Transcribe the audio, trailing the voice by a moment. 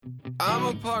I'm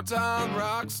a part-time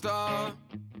rock star,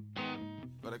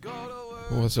 but I go to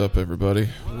work. What's up, everybody?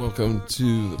 Welcome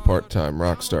to the Part-Time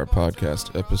Rockstar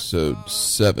Podcast, Episode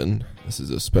 7. This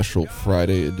is a special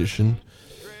Friday edition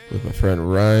with my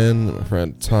friend Ryan and my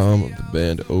friend Tom of the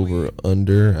band Over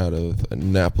Under out of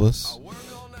Annapolis.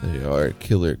 They are a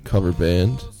killer cover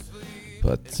band.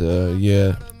 But,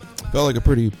 felt like a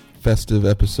pretty festive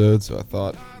episode, so I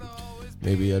thought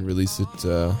maybe I'd release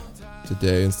it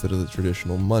today instead of the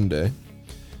traditional Monday.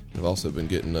 I've also been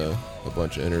getting a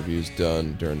bunch of interviews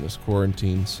done during this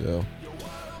quarantine, so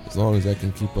as long as I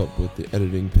can keep up with the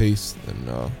editing pace,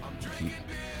 then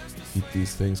keep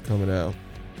these things coming out.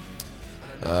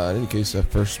 In any case, I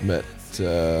first met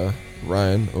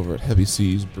Ryan over at Heavy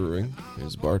Seas Brewing. He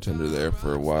was a bartender there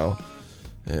for a while,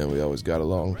 and we always got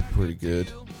along pretty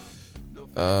good.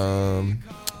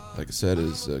 Like I said,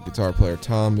 his guitar player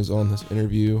Tom is on this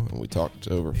interview, and we talked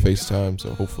over FaceTime,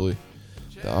 so hopefully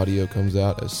the audio comes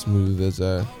out as smooth as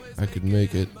I could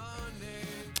make it.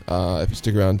 If you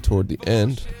stick around toward the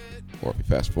end, or if you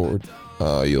fast forward,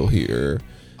 you'll hear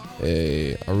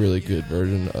a really good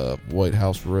version of White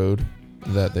House Road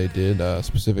that they did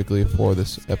specifically for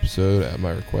this episode at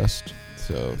my request.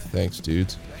 So thanks,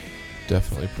 dudes.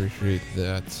 Definitely appreciate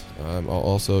that. I'll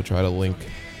also try to link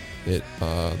the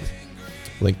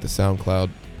SoundCloud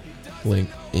link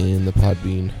in the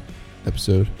Podbean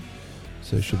episode,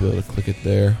 so you should be able to click it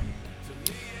there.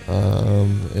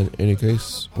 In any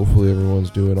case, hopefully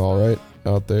everyone's doing alright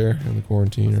out there in the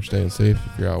quarantine or staying safe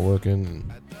if you're out working.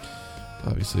 And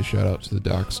obviously shout out to the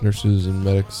docs, nurses, and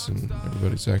medics and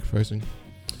everybody sacrificing.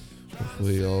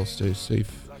 Hopefully you all stay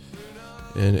safe.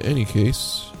 In any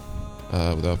case,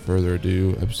 without further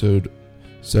ado, episode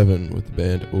 7 with the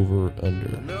band Over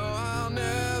Under.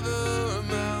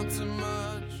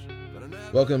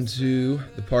 Welcome to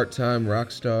the Part-Time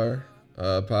Rockstar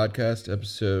podcast,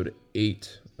 episode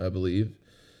 8, I believe.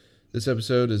 This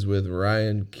episode is with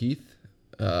Ryan Keith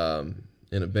in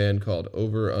a band called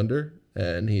Over Under,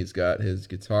 and he's got his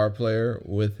guitar player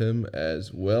with him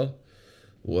as well.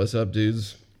 What's up,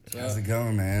 dudes? How's it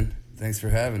going, man? Thanks for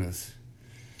having us.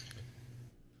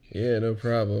 Yeah, no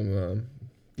problem.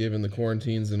 Given the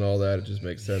quarantines and all that, it just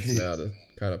makes sense now to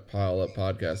kind of pile up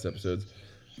podcast episodes.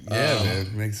 Yeah,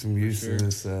 man. Make some use of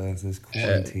this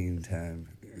quarantine time.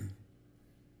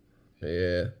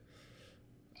 Yeah.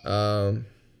 I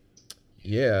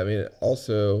mean,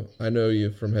 also, I know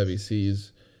you from Heavy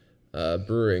Seas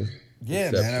Brewing. Yeah,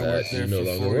 except man, I that worked there you no for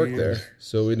longer 4 work years. there,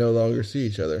 so we no longer see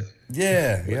each other.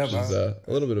 Yeah, Which is a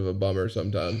little bit of a bummer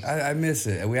sometimes. I miss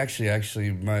it. We actually,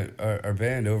 our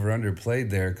band Over Under played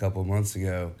there a couple months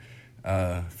ago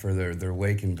for their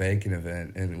Wake and Bacon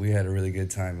event, and we had a really good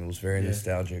time. It was very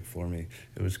nostalgic for me.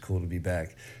 It was cool to be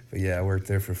back. But yeah, I worked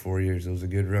there for 4 years. It was a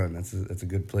good run. That's a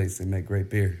good place. They make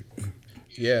great beer.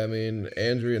 Yeah, I mean,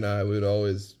 Andrew and I would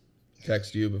always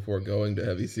text you before going to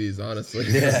Heavy Seas, honestly.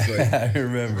 Yeah, like, I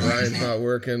remember. Ryan's not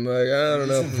working. Like, I don't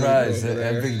know. I'm surprised.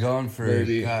 I've been gone for,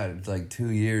 Maybe. God, like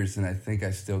 2 years, and I think I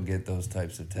still get those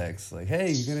types of texts. Like,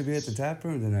 hey, you going to be at the tap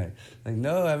room tonight? Like,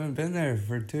 no, I haven't been there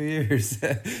for 2 years.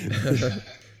 Yeah,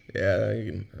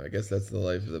 I guess that's the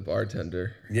life of the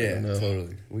bartender. Yeah,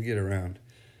 totally. We get around.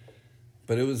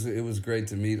 But it was great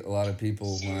to meet a lot of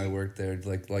people when I worked there,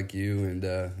 like you, and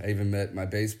I even met my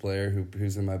bass player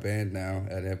who's in my band now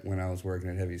when I was working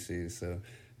at Heavy Seas. So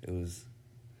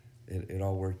it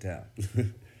all worked out.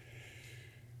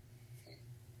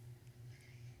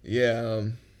 Yeah,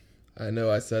 I know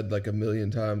I said like a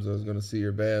million times I was going to see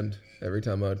your band every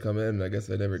time I would come in, and I guess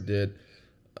I never did.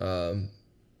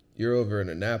 You're over in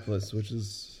Annapolis, which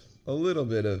is a little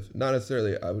bit of, not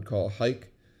necessarily I would call a hike,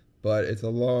 but it's a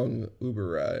long Uber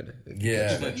ride.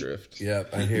 Yeah. My drift.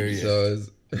 Yep, I hear you. So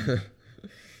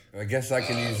I guess I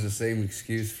can use the same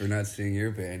excuse for not seeing your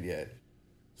band yet.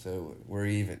 So we're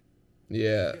even.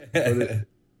 Yeah. But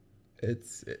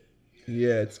it's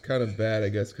kind of bad, I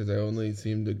guess, because I only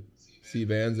seem to see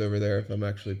bands over there if I'm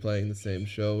actually playing the same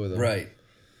show with them. Right.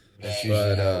 That's usually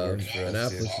But how it works for us,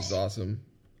 Annapolis is awesome,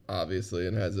 obviously,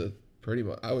 and has a pretty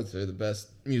much, I would say, the best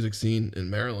music scene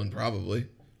in Maryland, probably.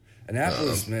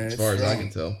 Annapolis, man, as far as I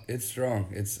can tell, it's strong.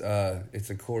 It's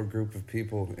a core group of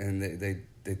people, and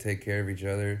they take care of each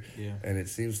other. Yeah. And it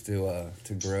seems to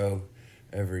grow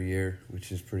every year,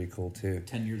 which is pretty cool too.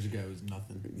 10 years ago was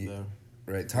nothing. So.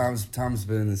 Right. Tom's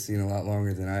been in the scene a lot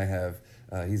longer than I have.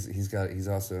 He's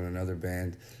also in another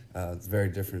band. It's very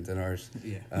different than ours.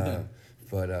 Yeah.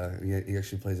 But he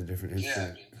actually plays a different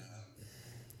instrument.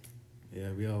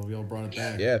 Yeah, we all brought it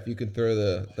back. Yeah, if you can throw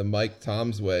the mic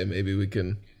Tom's way, maybe we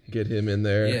can get him in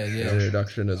there. Yeah. An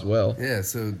introduction as well. Yeah,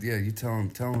 so you tell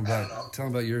him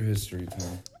about your history,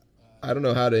 Tom. I don't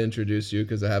know how to introduce you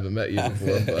because I haven't met you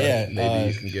before, but Yeah,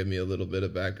 maybe you can give me a little bit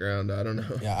of background. I don't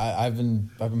know. Yeah, I've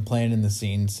been playing in the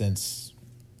scene since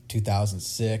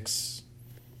 2006.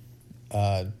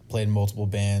 Played in multiple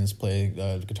bands. Played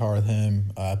guitar with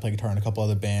him. I play guitar in a couple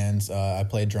other bands. I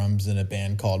play drums in a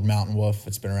band called Mountain Wolf.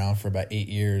 It's been around for about 8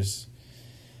 years.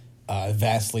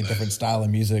 Vastly different style of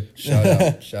music. Shout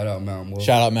out Mountain Wolf.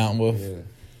 Shout out Mountain Wolf.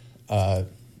 Yeah.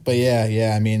 But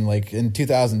yeah, I mean, like in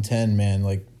 2010, man,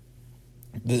 like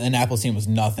the Annapolis scene was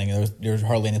nothing. There was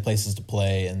hardly any places to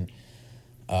play, and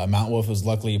Mountain Wolf was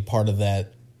luckily part of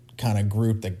that kind of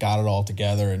group that got it all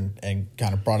together and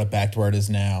kind of brought it back to where it is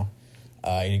now.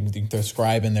 You can throw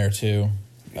Scribe in there too,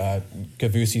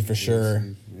 Kavusi for sure.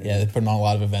 Yeah, they put on a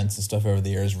lot of events and stuff over the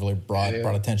years. Really brought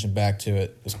attention back to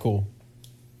it. It was cool.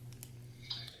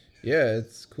 Yeah,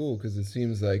 it's cool because it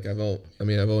seems like I've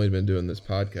only been doing this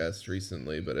podcast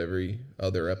recently, but every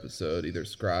other episode, either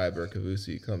Scribe or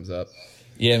Kavusi comes up.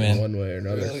 Yeah, man. One way or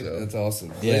another. Really? So. That's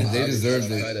awesome. Yeah. They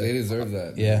deserve it. They deserve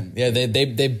that. Yeah, man. yeah.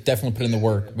 They definitely put in the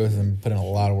work. Both of them put in a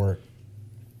lot of work.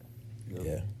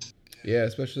 Yeah. Yeah,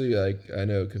 especially like I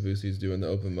know Kavusi's doing the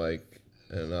open mic,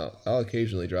 and I'll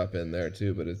occasionally drop in there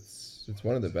too, but it's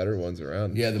one of the better ones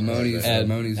around. Yeah, the Monies. At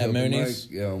Monies at open Monies?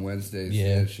 mic. Yeah, on Wednesdays.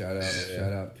 Yeah. Shout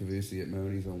out Kavusi at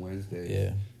Monies on Wednesdays.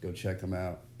 Yeah. Go check them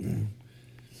out.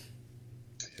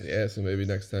 Yeah, so maybe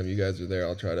next time you guys are there,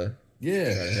 I'll try to. Yeah,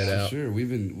 head out. sure.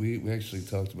 We actually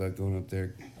talked about going up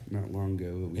there not long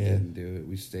ago, but we Yeah. didn't do it.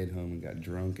 We stayed home and got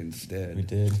drunk instead. We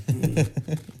did.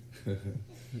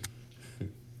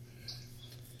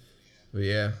 But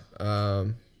yeah,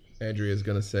 Andrea's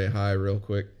gonna say hi real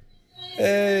quick.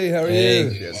 Hey, how are Hey.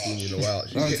 She you? hasn't seen you in a while.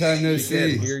 She Long can't- time no she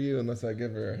can't see. hear you unless I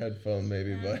give her a headphone,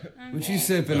 maybe. But What you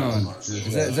sipping on?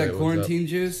 Is that What's quarantine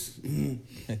juice?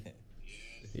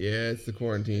 yeah, it's the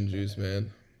quarantine juice,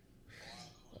 man.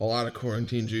 A lot of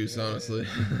quarantine juice, honestly.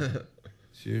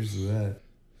 Cheers to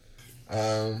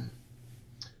that.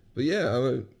 But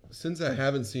yeah, since I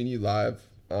haven't seen you live,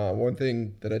 one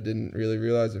thing that I didn't really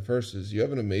realize at first is you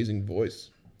have an amazing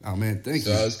voice. Oh man, thank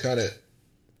So you.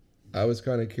 I was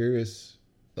kind of curious,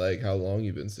 like how long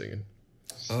you've been singing.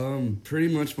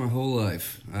 Pretty much my whole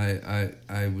life.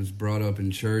 I was brought up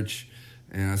in church,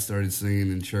 and I started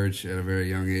singing in church at a very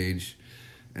young age,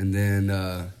 and then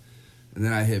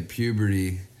I hit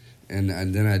puberty, and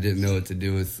then I didn't know what to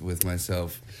do with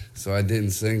myself, so I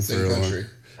didn't sing for a long.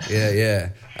 Yeah.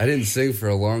 I didn't sing for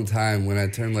a long time. When I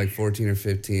turned like 14 or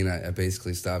 15, I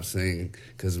basically stopped singing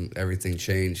because everything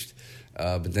changed.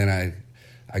 But then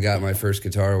I got my first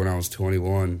guitar when I was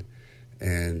 21,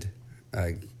 and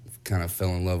I kind of fell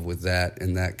in love with that,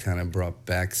 and that kind of brought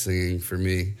back singing for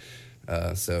me.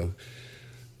 So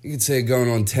you could say going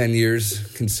on 10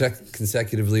 years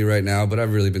consecutively right now, but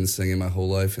I've really been singing my whole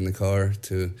life in the car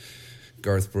to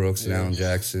Garth Brooks and Alan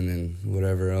Jackson and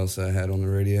whatever else I had on the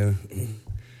radio.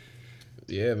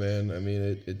 Yeah, man. I mean,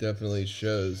 it definitely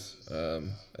shows.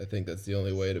 I think that's the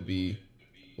only way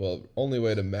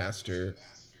to master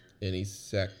any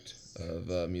sect of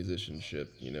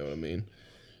musicianship. You know what I mean?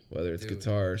 Whether it's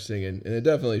guitar or singing, and it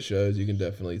definitely shows. You can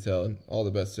definitely tell. And all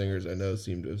the best singers I know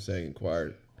seem to have sang in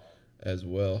choir as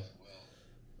well.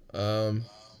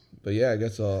 But yeah, I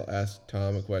guess I'll ask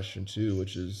Tom a question too,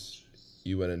 which is,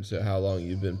 you went into how long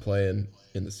you've been playing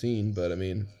in the scene, but I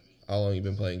mean, how long you've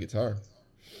been playing guitar?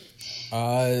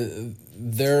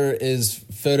 There is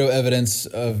photo evidence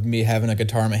of me having a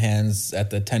guitar in my hands at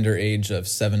the tender age of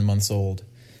 7 months old.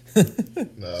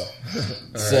 No.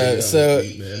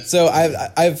 So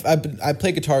I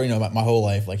played guitar, my whole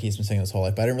life, like he's been singing his whole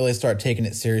life, but I didn't really start taking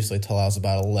it seriously till I was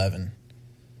about 11.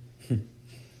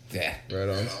 Yeah. Right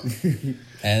on. And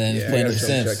then Yeah, I playing gotta ever come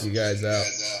since. check you guys out.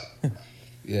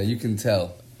 Yeah, you can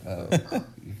tell.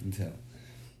 You can tell.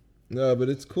 No, but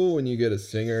it's cool when you get a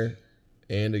singer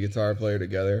and a guitar player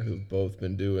together who've both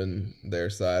been doing their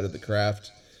side of the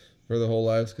craft for the whole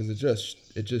lives, because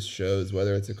it just shows,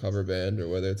 whether it's a cover band or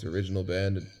whether it's an original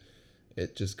band,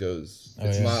 it just goes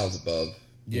miles above.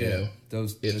 You know,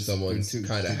 if someone's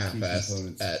kind of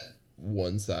half-assed at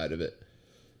one side of it.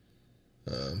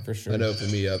 For sure. I know for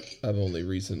me, I've only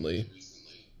recently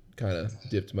kind of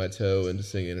dipped my toe into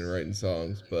singing and writing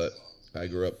songs, but I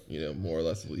grew up, more or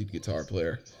less a lead guitar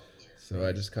player. So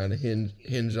I just kind of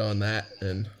hinge on that,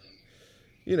 and,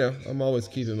 I'm always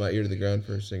keeping my ear to the ground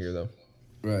for a singer, though.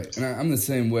 Right, and I'm the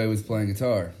same way with playing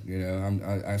guitar.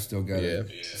 I still got to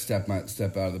step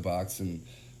out of the box, and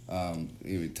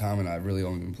Tom and I have really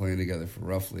only been playing together for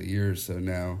roughly a year or so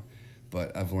now,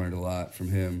 but I've learned a lot from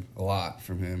him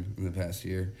in the past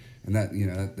year, and that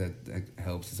that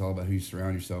helps. It's all about who you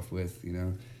surround yourself with.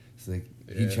 It's like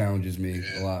he challenges me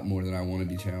a lot more than I want to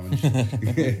be challenged.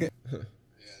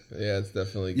 Yeah, it's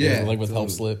definitely good. Yeah. Like with help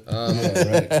slip.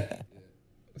 Right.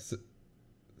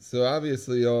 So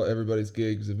obviously, everybody's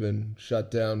gigs have been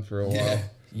shut down for a while.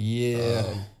 Yeah.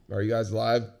 Are you guys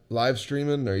live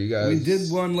streaming? Are you guys? We did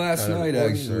one last kind of night,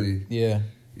 recording, actually. Yeah.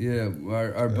 Yeah,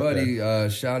 our buddy,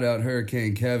 shout out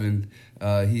Hurricane Kevin.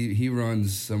 He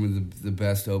runs some of the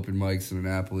best open mics in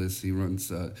Annapolis. He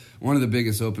runs one of the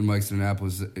biggest open mics in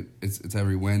Annapolis. It's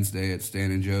every Wednesday at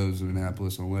Stan and Joe's in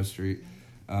Annapolis on West Street.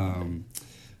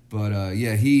 But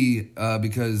he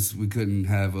because we couldn't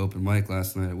have open mic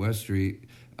last night at West Street,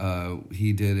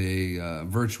 he did a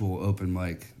virtual open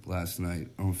mic last night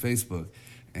on Facebook,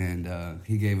 and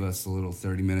he gave us a little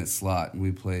 30-minute slot, and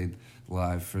we played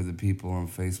live for the people on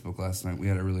Facebook last night. We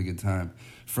had a really good time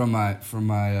from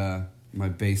my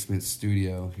basement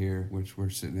studio here, which we're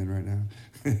sitting in right now.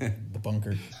 The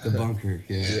bunker. The bunker,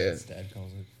 yeah. Yeah. His dad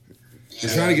calls it.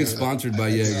 We're trying to get sponsored by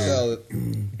Jaeger.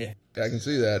 I can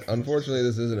see that. Unfortunately,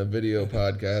 this isn't a video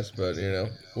podcast, but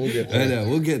we'll get there. I know,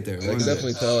 we'll get there. I can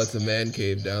definitely tell it's a man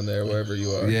cave down there, wherever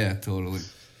you are. Yeah, totally.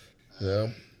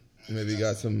 Maybe you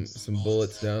got some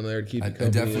bullets down there to keep you I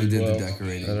company. definitely as did well. the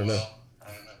decorating. I don't know.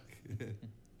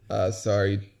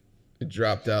 Sorry, it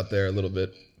dropped out there a little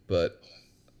bit, but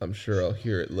I'm sure I'll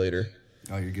hear it later.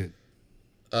 Oh, you're good.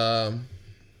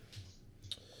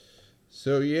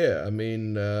 So yeah, I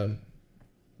mean, the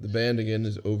band again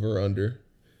is Over Under.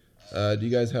 Do you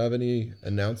guys have any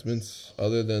announcements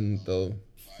other than the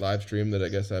live stream that I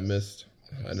guess I missed?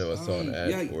 I know I saw an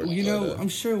ad for it. I'm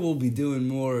sure we'll be doing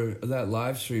more of that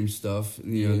live stream stuff.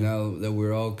 Now that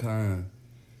we're all kind of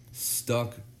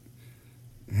stuck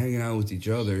hanging out with each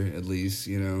other, at least,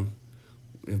 we've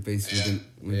basically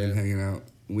been hanging out.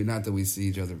 Not that we see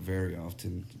each other very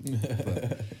often,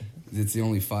 but it's the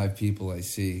only 5 people I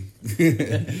see.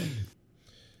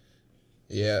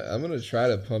 Yeah, I'm going to try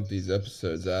to pump these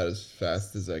episodes out as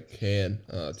fast as I can.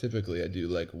 Typically, I do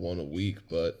like one a week,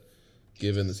 but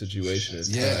given the situation,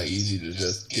 it's kind of easy to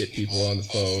just get people on the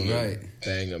phone and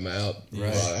bang them out while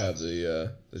I have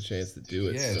the chance to do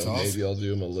it. Yeah, so maybe I'll do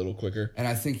them a little quicker. And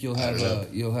I think you'll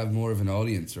have more of an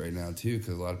audience right now, too,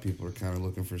 because a lot of people are kind of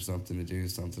looking for something to do,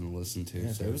 something to listen to.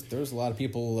 Yeah, so there was a lot of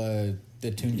people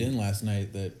that tuned in last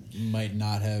night that might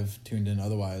not have tuned in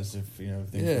otherwise if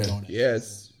things were going. Yeah,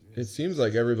 it seems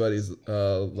like everybody's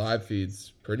live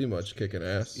feed's pretty much kicking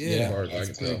ass. Yeah, as far as I that's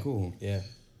can pretty tell. cool. Yeah.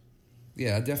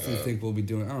 Yeah, I definitely think we'll be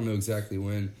doing. I don't know exactly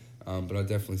when, but I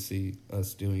definitely see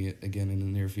us doing it again in the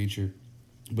near future.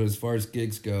 But as far as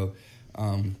gigs go,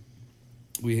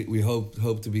 we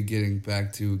hope to be getting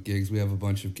back to gigs. We have a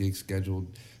bunch of gigs scheduled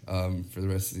for the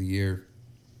rest of the year.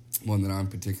 One that I'm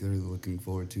particularly looking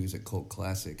forward to is at Cult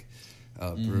Classic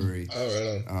Brewery.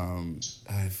 Oh, right on.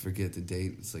 I forget the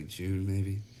date. It's like June,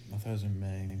 maybe. I thought it was in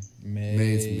May.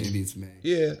 Maybe it's May.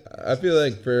 Yeah, I feel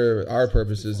like for our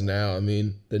purposes now, I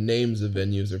mean, the names of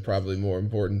venues are probably more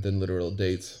important than literal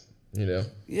dates, Yeah.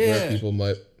 where people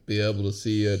might be able to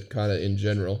see it kind of in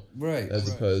general, Right.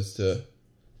 as opposed to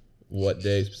what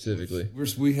day specifically.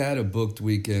 We had a booked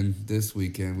weekend this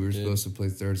weekend. We were supposed to play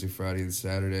Thursday, Friday, and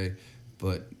Saturday,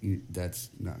 but that's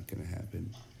not going to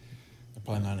happen.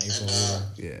 Probably not in April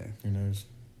either. Yeah. Who knows?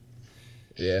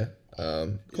 Yeah,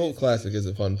 Cult Classic is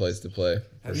a fun place to play.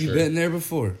 Have you been there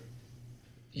before?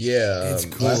 Yeah, It's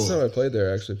cool. Last time I played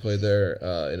there, I actually played there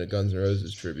in a Guns N'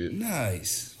 Roses tribute.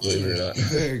 Nice. Believe it or not.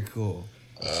 Very cool.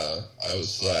 I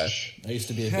was Slash. I used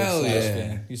to be a big Hell Slash yeah.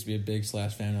 fan. Used to be a big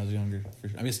Slash fan when I was younger. For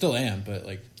sure. I mean, still am, but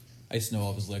like, I used to know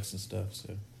all of his licks and stuff.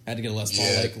 So I had to get a Les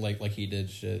Paul like he did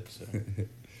shit. So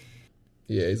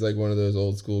Yeah, he's like one of those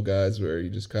old school guys where you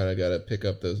just kind of got to pick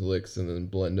up those licks and then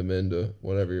blend them into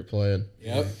whatever you're playing.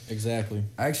 yep, exactly.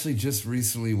 I actually just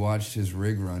recently watched his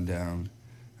rig rundown.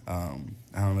 I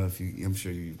don't know if I'm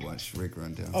sure you've watched rig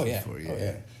rundowns before.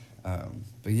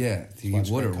 But yeah,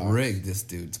 what a rig this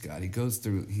dude's got. He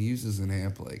uses an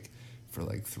amp for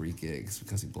 3 gigs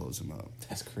because he blows them up.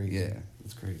 That's crazy. Yeah,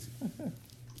 it's crazy.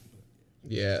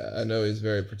 Yeah, I know he's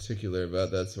very particular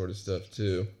about that sort of stuff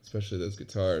too, especially those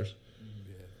guitars.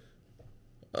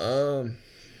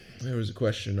 There was a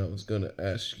question I was gonna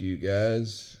ask you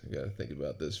guys. I gotta think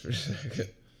about this for a second.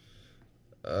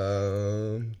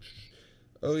 Oh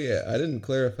yeah, I didn't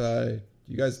clarify.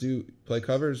 You guys do play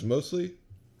covers mostly?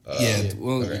 Yeah,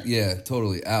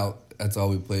 totally. That's all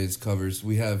we play is covers.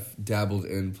 We have dabbled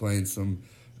in playing some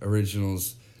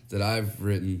originals that I've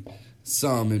written,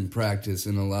 some in practice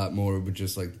and a lot more, but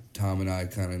just like Tom and I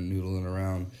kind of noodling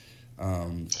around.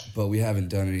 But we haven't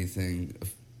done anything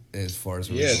as far as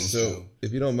originals go.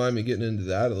 If you don't mind me getting into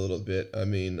that a little bit, I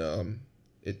mean,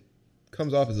 it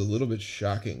comes off as a little bit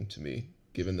shocking to me,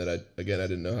 given that I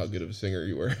didn't know how good of a singer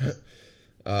you were.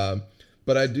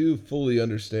 But I do fully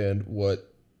understand what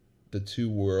the two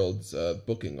worlds of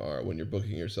booking are when you're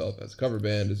booking yourself as a cover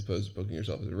band as opposed to booking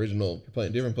yourself as original. You're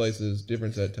playing different places,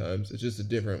 different set times. It's just a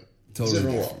different, Totally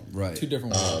different world. Right. Two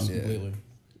different worlds yeah. completely.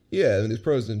 Yeah, and there's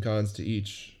pros and cons to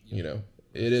each. You know,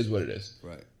 it is what it is.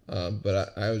 Right.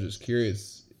 But I was just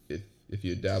curious if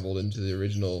you dabbled into the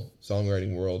original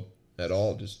songwriting world at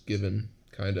all, just given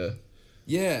kind of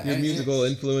Yeah. your musical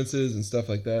influences and stuff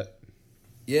like that.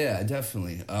 Yeah,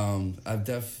 definitely.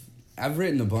 I've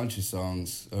written a bunch of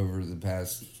songs over the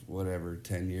past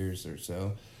 10 years or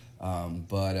so,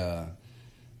 but I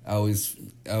always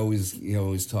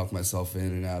talk myself in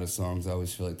and out of songs. I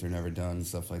always feel like they're never done and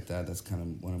stuff like that. That's kind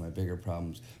of one of my bigger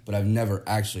problems. But I've never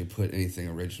actually put anything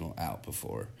original out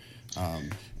before. Now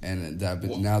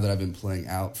that I've been playing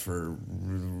out for,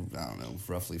 I don't know,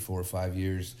 roughly 4 or 5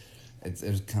 years, it's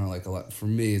kind of like a lot, for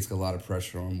me, it's a lot of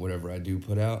pressure on whatever I do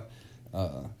put out.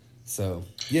 So,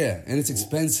 yeah, and it's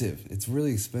expensive. It's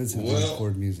really expensive to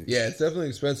record music. Yeah, it's definitely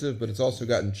expensive, but it's also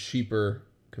gotten cheaper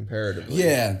comparatively.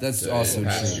 Yeah, that's also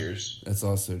past true. years. That's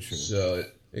also true. So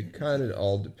it kind of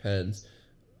all depends.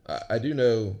 I do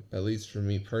know, at least for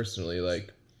me personally,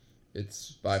 like,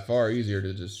 it's by far easier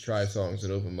to just try songs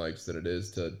at open mics than it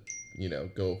is to,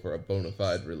 go for a bona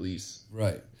fide release.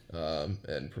 Right.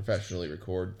 And professionally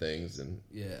record things and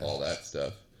all that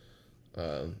stuff.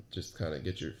 Just kind of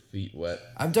get your feet wet.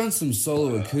 I've done some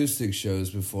solo acoustic shows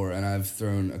before, and I've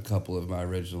thrown a couple of my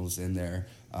originals in there.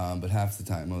 But half the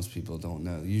time, most people don't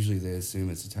know. Usually, they assume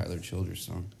it's a Tyler Childers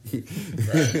song.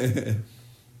 Right.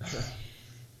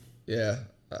 Yeah,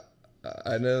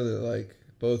 I know that, like,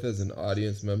 both as an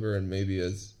audience member and maybe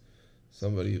as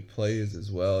somebody who plays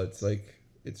as well,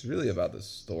 it's really about the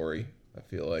story. I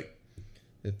feel like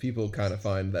if people kind of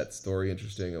find that story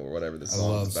interesting or whatever the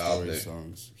song's about,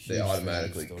 they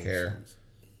automatically care. Songs.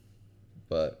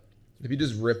 But if you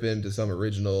just rip into some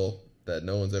original that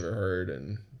no one's ever heard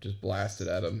and just blast it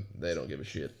at them, they don't give a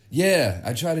shit. Yeah,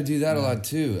 I try to do that a lot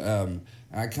too.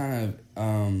 I kind of,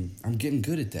 I'm getting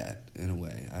good at that in a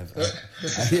way.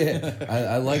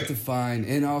 I like to find,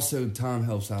 and also Tom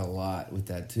helps out a lot with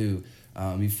that too.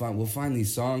 We'll find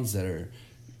these songs that are,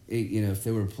 if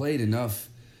they were played enough,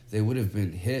 they would have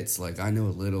been hits. Like I Know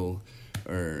a Little,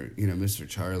 or Mr.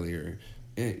 Charlie, or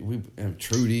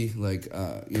Trudy. Like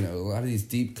a lot of these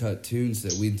deep cut tunes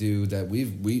that we do that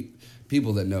we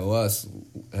people that know us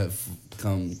have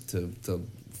come to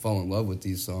fall in love with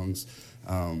these songs.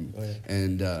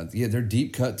 They're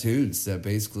deep cut tunes that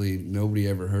basically nobody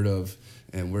ever heard of,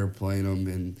 and we're playing them.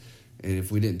 And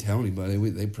if we didn't tell anybody,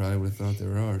 they probably would have thought they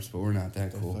were ours. But we're not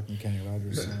that cool. Fucking Kenny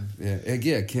Rogers song.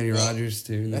 Yeah, Kenny Rogers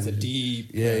tune. That's a deep.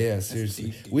 Yeah,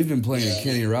 seriously. Deep. We've been playing a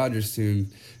Kenny Rogers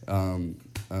tune. Why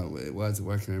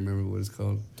can't I remember what it's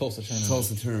called? Tulsa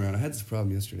Turnaround. I had this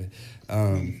problem yesterday.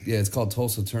 It's called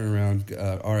Tulsa Turnaround.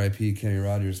 R.I.P. Kenny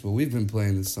Rogers. Well, we've been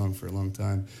playing this song for a long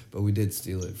time, but we did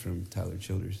steal it from Tyler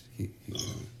Childers.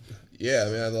 Yeah,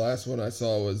 I mean, the last one I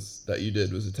saw was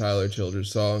a Tyler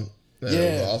Childers song. And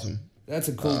it was awesome. That's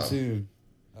a cool tune.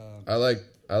 I like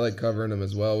covering them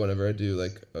as well whenever I do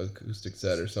like an acoustic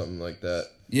set or something like that.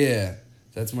 Yeah,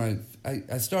 that's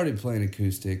I started playing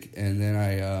acoustic, and then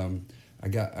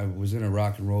I was in a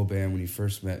rock and roll band when you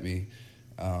first met me,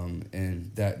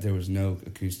 and that there was no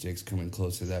acoustics coming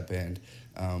close to that band.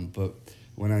 But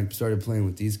when I started playing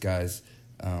with these guys,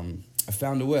 I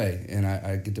found a way, and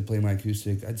I get to play my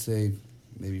acoustic. I'd say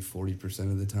maybe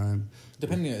 40% of the time. It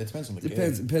depends on the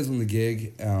gig. Depends on the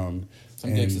gig.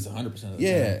 Some gigs it's 100% of the time.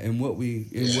 Yeah, and what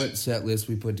set list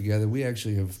we put together, we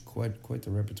actually have quite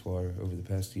the repertoire over the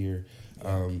past year.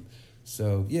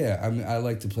 So yeah, I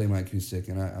like to play my acoustic,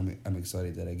 and I'm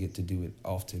excited that I get to do it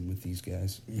often with these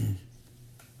guys.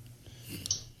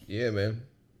 Yeah, man.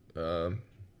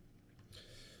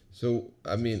 So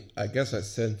I mean, I guess I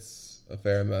sense a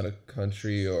fair amount of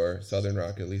country or southern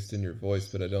rock, at least in your voice,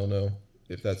 but I don't know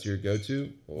if that's your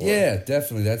go-to. Or... Yeah,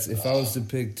 definitely. That's if I was to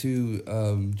pick two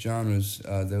genres,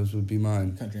 those would be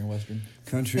mine. Country and western.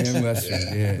 Country and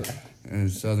western, yeah, and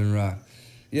southern rock.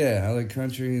 Yeah, I like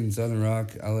country and southern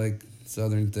rock. I like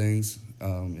southern things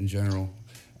in general.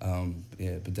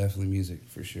 But definitely music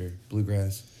for sure.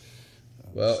 Bluegrass.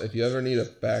 Well, if you ever need a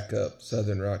backup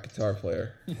southern rock guitar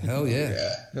player, hell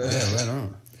yeah, yeah, right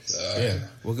on. Yeah,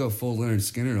 we'll go full Leonard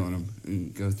Skinner on them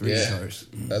and go 3 guitars.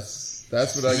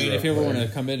 That's what I mean. If you ever want to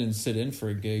come in and sit in for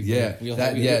a gig, people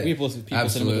absolutely.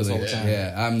 sit with us all the time.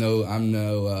 Yeah, I'm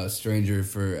no stranger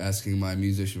for asking my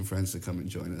musician friends to come and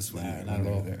join us when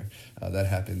we're there. That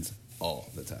happens all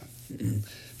the time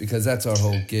because that's our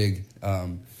whole gig.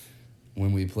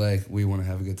 When we play, we want to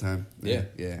have a good time. Yeah.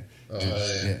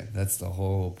 That's the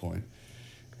whole point,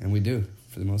 and we do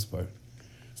for the most part.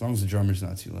 As long as the drummer's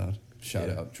not too loud. Shout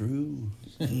out, Drew.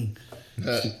 Yeah,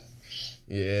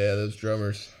 those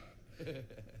drummers.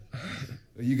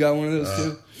 You got one of those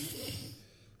too?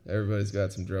 Everybody's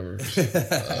got some drummers.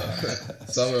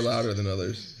 Some are louder than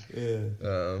others.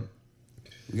 Yeah.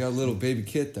 We got a little baby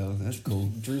Kit though. That's cool.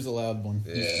 Drew's a loud one.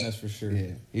 Yeah. That's for sure.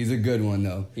 Yeah, he's a good one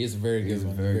though. He is a very good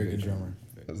one. Very good drummer.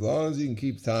 As long as you can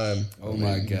keep time. Oh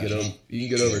my you can God. you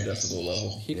can get over decibel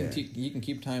level. He can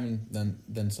keep time and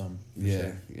then some. for Yeah,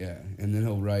 sure. yeah, and then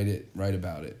he'll write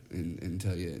about it and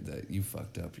tell you that you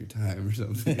fucked up your time or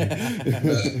something.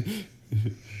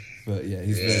 But yeah,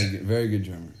 he's very good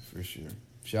drummer for sure.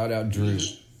 Shout out Drew,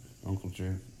 Uncle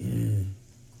Drew. Yeah,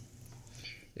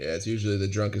 it's usually the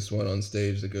drunkest one on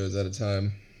stage that goes out of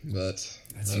time, but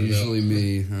That's I don't know. usually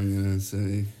me. I'm gonna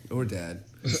say, or Dad.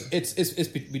 It's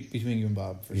between you and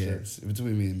Bob for sure. It's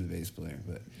between me and the bass player,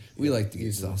 but we like to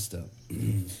get sauced up.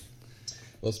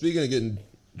 Well, speaking of getting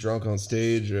drunk on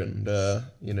stage and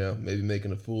maybe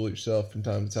making a fool of yourself from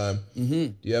time to time,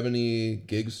 do you have any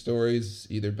gig stories,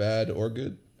 either bad or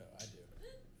good?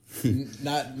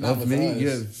 Not Of with me, us. you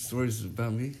have stories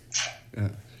about me.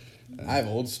 I have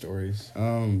old stories.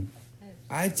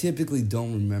 I typically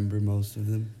don't remember most of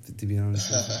them, to be honest.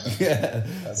 Yeah,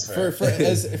 That's For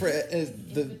as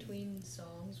the In between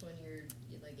songs, when you're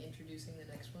like introducing the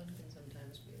next one, can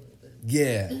sometimes be a little bit.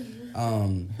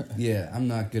 yeah. I'm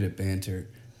not good at banter,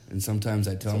 and sometimes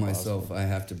I tell It's myself impossible. I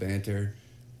have to banter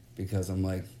because I'm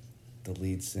like the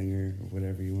lead singer or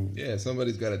whatever you want. Yeah,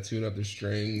 somebody's got to tune up their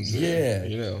strings.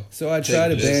 Yeah. So I try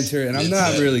to Take this banter, and I'm not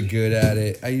mid-set. really good at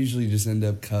it. I usually just end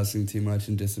up cussing too much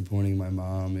and disappointing my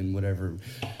mom and whatever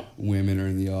women are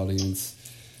in the audience.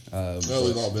 Well,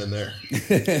 we've all been there.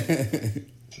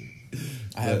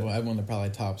 I have one that probably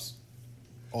tops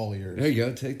all yours. There you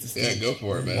go. Take the Yeah, stage. go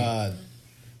for it, man.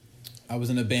 I was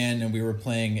in a band and we were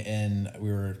playing, and I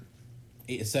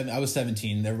was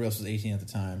 17. Everybody else was 18 at the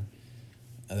time.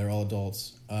 They're all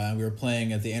adults. We were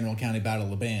playing at the annual county battle of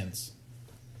the bands,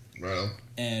 Right on.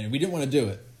 and we didn't want to do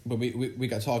it, but we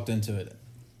got talked into it,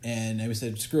 and we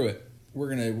said, "Screw it, we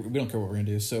don't care what we're gonna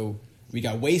do." So we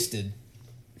got wasted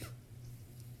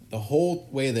the whole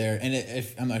way there, and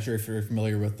if I'm not sure if you're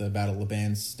familiar with the Battle of the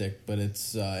Bands stick, but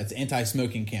it's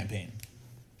anti-smoking campaign.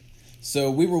 So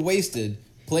we were wasted,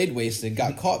 played wasted,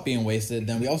 got caught being wasted,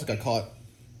 then we also got caught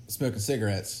smoking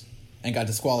cigarettes and got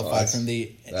disqualified from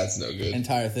the That's no good.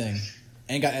 entire thing,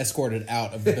 and got escorted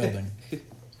out of the building.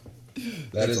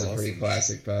 That is a pretty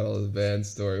classic Battle of the Band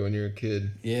story when you're a kid.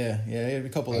 Yeah, a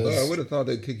couple of Although I those. would have thought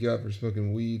they'd kick you out for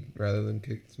smoking weed rather than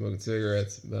smoking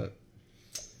cigarettes, but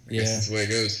I guess that's the way it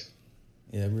goes.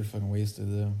 Yeah, we were fucking wasted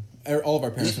though. All of our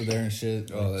parents were there and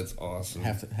shit. Oh, that's awesome.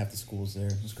 half the schools there.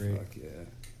 It was great. Fuck yeah.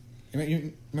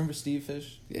 You remember Steve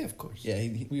Fish? Yeah, of course. Yeah,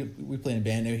 we played in a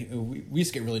band. We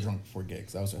used to get really drunk before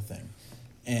gigs. That was our thing.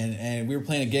 And we were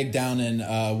playing a gig down in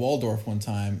Waldorf one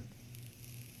time,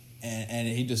 and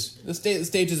he just the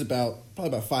stage is probably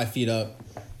about 5 feet up,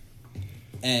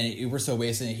 and we're so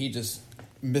wasted. And he just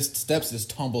missed steps, just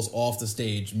tumbles off the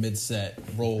stage mid set,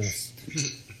 rolls,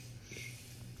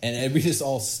 and we just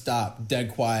all stop,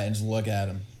 dead quiet, and just look at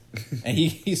him. And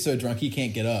he's so drunk he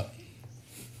can't get up.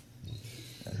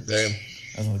 Damn.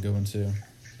 That was a good one too.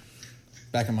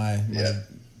 Back in my Yeah.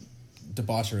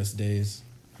 debaucherous days.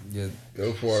 Yeah,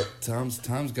 Go for it. Tom's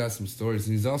got some stories.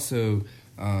 And he's also,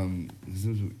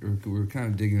 we're kind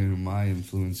of digging into my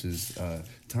influences.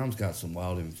 Tom's got some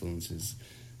wild influences.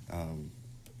 I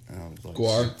would like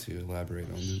Guar? to elaborate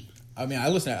on them. I mean, I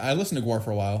listened to Guar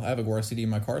for a while. I have a Guar CD in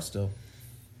my car still.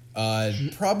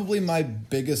 Probably my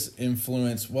biggest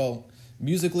influence, well,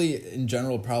 musically in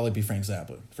general, would probably be Frank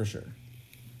Zappa for sure.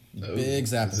 Big Zappa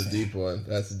That's a fan. deep one.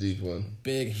 That's a deep one.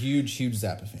 Big, huge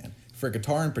Zappa fan. For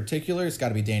guitar in particular, it's got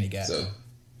to be Danny Gatton. So,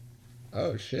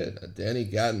 oh shit, a Danny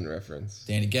Gatton reference.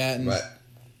 Danny Gatton.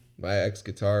 My ex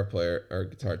guitar player or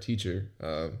guitar teacher,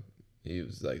 he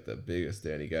was like the biggest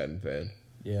Danny Gatton fan.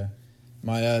 Yeah.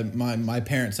 My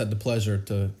parents had the pleasure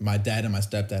to. My dad and my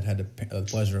stepdad had the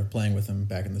pleasure of playing with him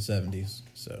back in the 70s.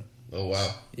 So Oh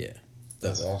wow, yeah,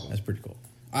 that's awesome. That's pretty cool.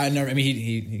 I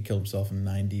he killed himself in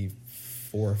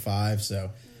 94 or 5.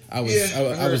 So I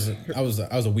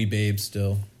was a wee babe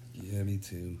still. Yeah, me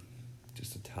too.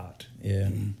 Just a tot. Yeah,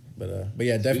 but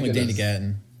yeah, definitely Speaking Danny of-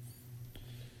 Gatton.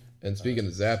 And speaking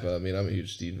of Zappa, I mean, I'm a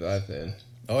huge Steve Vai fan.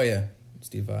 Oh yeah,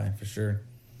 Steve Vai for sure.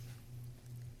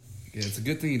 Yeah, it's a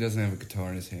good thing he doesn't have a guitar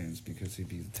in his hands because he'd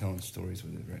be telling stories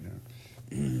with it right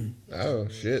now. Oh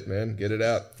shit, man, get it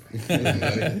out.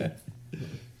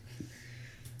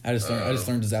 I just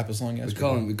learned the Zappa song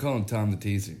yesterday. We call him Tom the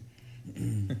Teaser.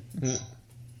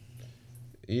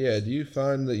 Yeah, do you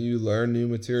find that you learn new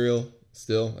material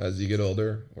still as you get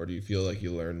older, or do you feel like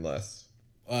you learn less?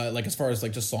 Like as far as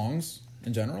like just songs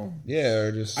in general, Yeah,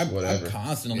 or just I'm whatever.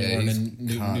 constantly Yeah, learning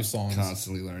he's new songs.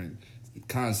 Constantly learning.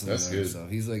 Constantly That's learning good. stuff.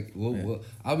 He's like,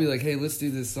 I'll be like, hey, let's do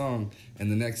this song.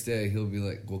 And the next day he'll be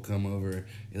like, we'll come over.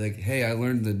 You're like, hey, I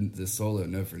learned the solo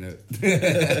note for note.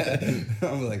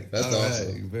 I'm like, That's all right,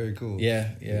 awesome. very cool. Yeah.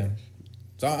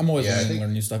 So I'm always Yeah, I think-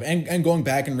 learning new stuff and going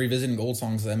back and revisiting old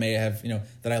songs that I may have,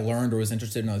 that I learned or was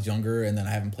interested in when I was younger, and then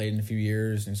I haven't played in a few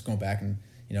years, and just going back and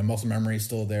muscle memory is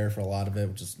still there for a lot of it,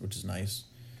 which is nice.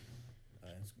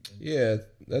 Yeah,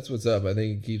 that's what's up. I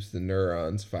think it keeps the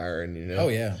neurons firing. Oh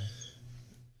yeah.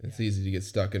 It's easy to get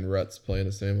stuck in ruts playing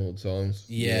the same old songs.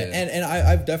 Yeah, and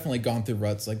I've definitely gone through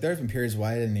ruts. Like there have been periods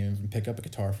where I didn't even pick up a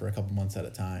guitar for a couple months at a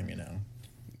time.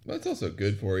 But it's also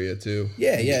good for you too.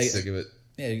 Yeah, You yeah. get sick of it.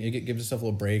 Yeah, give yourself a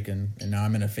little break, and now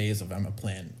I'm in a phase of I'm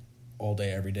playing all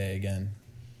day, every day again.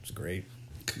 It's great.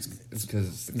 It's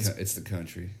because it's the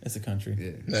country. It's the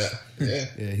country. Yeah. Yeah.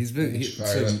 Yeah, he's been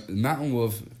Fired so up. Mountain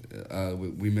Wolf.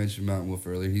 We mentioned Mountain Wolf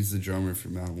earlier. He's the drummer for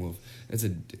Mountain Wolf. It's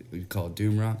we call it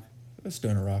doom rock, It's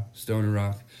stoner rock. stoner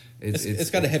rock. It's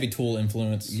got a heavy Tool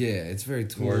influence. Yeah, it's very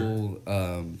Tool.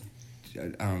 I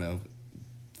don't know,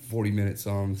 40-minute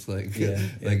songs. Like Yeah.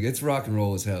 like it's rock and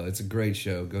roll as hell. It's a great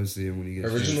show. Go see him when you get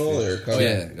a chance. Original or cover? Oh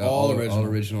yeah, All original. All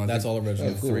original. I That's think all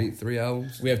original. Oh, cool. Three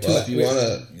albums. We have two. Well, if you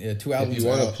wanna- two albums. If you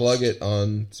want to out. plug it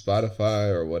on Spotify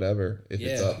or whatever, if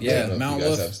it's Yeah, up, yeah, I don't know if Mount you guys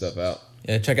Wolf. have stuff out.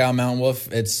 Yeah, check out Mountain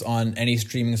Wolf. It's on any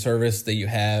streaming service that you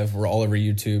have. We're all over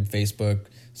YouTube, Facebook,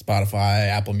 Spotify,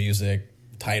 Apple Music,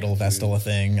 Tidal, if that's still a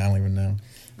thing. I don't even know.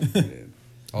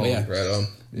 All yeah. Right on.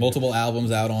 Multiple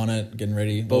albums out on it, getting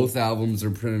ready. Both albums are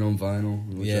printed on vinyl,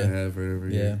 which Yeah. I have right over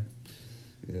Yeah.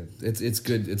 here. Yeah, it's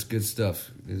good. It's good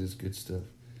stuff. It is good stuff.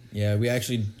 Yeah, we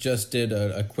actually just did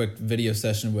a quick video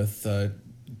session with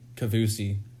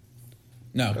Kavusi.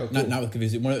 No, Oh, cool. not with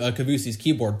Kavusi. One of Kavusi's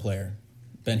keyboard player,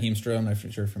 Ben Heemstra. I'm not sure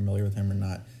if you're familiar with him or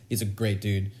not. He's a great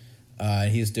dude.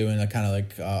 He's doing a kind of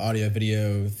like audio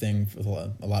video thing with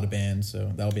a lot of bands,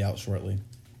 so that'll be out shortly.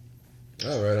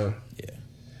 Oh, right on. Yeah.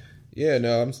 Yeah,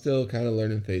 no, I'm still kind of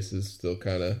learning faces. Still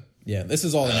kind of. Yeah, this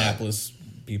is all Annapolis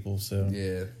people, so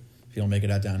Yeah, if you don't make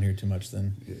it out down here too much,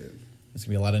 then yeah. there's gonna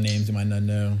be a lot of names you might not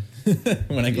know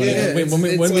when we It's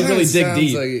really kinda dig sounds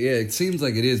deep. Like, yeah, it seems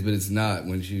like it is, but it's not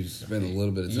when you spend a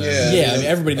little bit of time. Yeah. Yeah, I mean,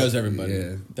 everybody knows everybody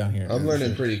Yeah. down here. I'm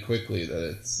learning pretty quickly that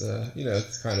it's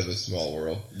it's kind of a small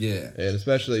world, Yeah, and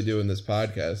especially doing this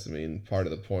podcast. I mean, part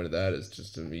of the point of that is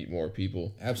just to meet more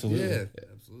people. Absolutely. yeah,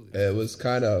 absolutely. It was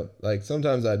kind of like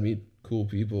sometimes I'd meet cool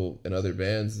people in other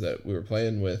bands that we were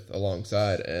playing with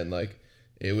alongside, and like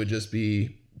it would just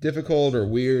be difficult or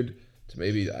weird to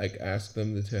maybe like ask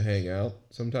them to hang out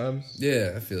sometimes.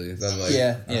 Yeah, I feel you. 'Cause I'm like,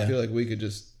 Yeah, I yeah. feel like we could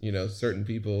just, certain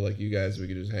people like you guys, we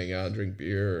could just hang out and drink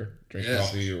beer or drink Yeah.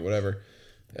 coffee or whatever,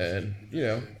 and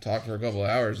talk for a couple of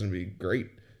hours and be great.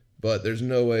 But there's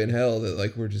no way in hell that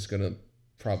like we're just gonna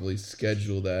probably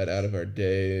schedule that out of our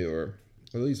day, or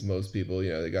at least most people,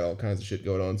 they got all kinds of shit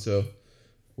going on. So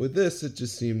with this, it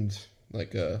just seemed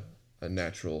like a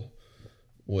natural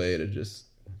way to just,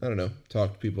 I don't know,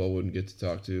 talk to people I wouldn't get to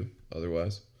talk to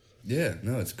otherwise. Yeah,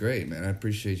 no, it's great, man. I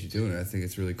appreciate you doing it. I think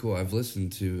it's really cool. I've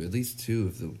listened to at least 2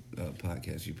 of the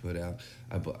podcasts you put out.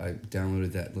 I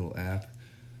downloaded that little app.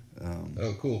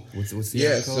 Oh, cool. What's the Yeah,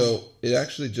 app called? so it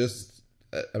actually just,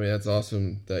 I mean, that's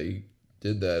awesome that you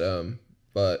did that.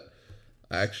 But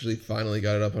I actually finally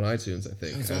got it up on iTunes, I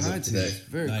think. It's as on of iTunes. today.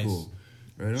 Very Nice. cool.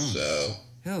 Right on. So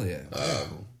Hell yeah. Very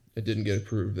cool. it didn't get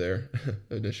approved there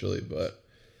initially, but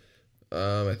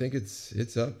I think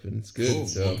it's up and it's good. Cool.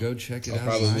 So Well, go check it I'll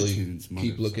out on probably iTunes, keep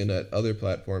mothers. looking at other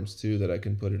platforms too that I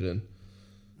can put it in.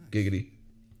 Giggity.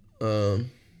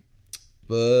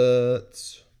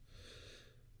 But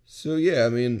so yeah, I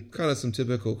mean, kind of some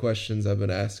typical questions I've been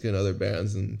asking other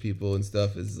bands and people and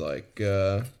stuff is like,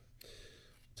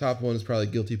 top one is probably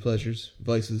guilty pleasures,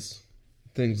 vices,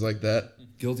 things like that.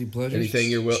 Guilty pleasures? Anything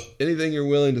you're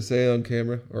willing to say on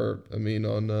camera, or I mean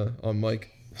on mic.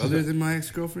 Other than my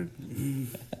ex-girlfriend?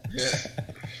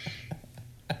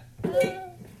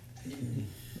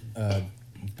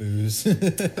 Booze.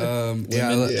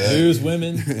 Yeah. Booze,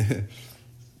 women,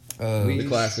 The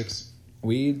classics.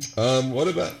 weed. What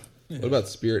about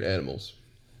spirit animals?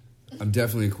 I'm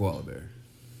definitely a koala bear.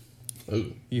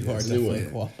 Ooh, You are that's a new definitely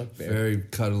a one. koala bear. Very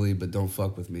cuddly, but don't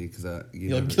fuck with me because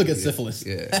You'll get syphilis.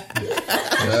 Yeah.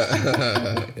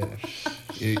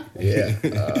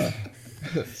 Yeah.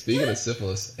 Speaking of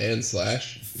syphilis and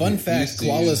Slash, Fun you fact: used to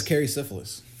koalas use- carry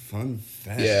syphilis. Fun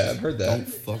fact. Yeah, I've heard that. Don't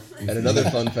fuck with And me. another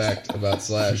fun fact about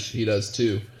Slash, he does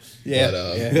too. Yeah,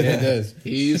 But, yeah, it does.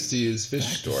 He used to use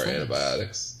fish store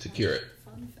antibiotics to cure it.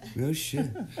 Fun fact. No shit.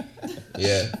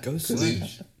 Yeah. Go 'Cause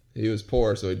Slash. He was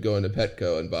poor, so he'd go into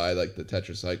Petco and buy like the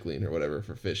tetracycline or whatever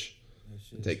for fish.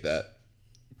 And take that.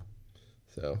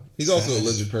 So he's also a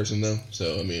lizard person though.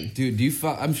 So I mean, Dude, do you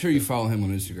I'm sure you follow him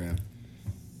on Instagram.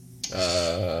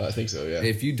 I think so. Yeah.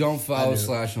 If you don't follow do.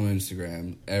 Slash on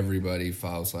Instagram, everybody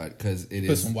follow Slash because it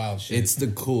Put is some wild shit. It's the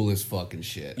coolest fucking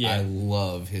shit. Yeah. I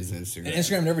love his Instagram. And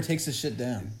Instagram never takes this shit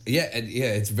down. Yeah,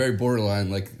 it's very borderline.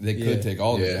 Like they Yeah. could take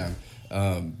all of it Yeah.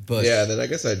 down. But Yeah. Then I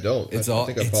guess I don't. it's I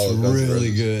think I it's follow Guns N' really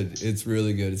Roses. good. It's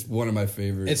really good. It's one of my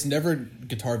favorites. It's never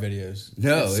guitar videos.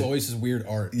 No, it's it- always just weird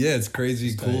art. Yeah, it's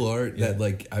crazy, cool tight. art Yeah. that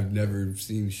like I've never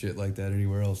seen shit like that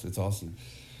anywhere else. It's awesome.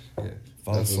 Yeah,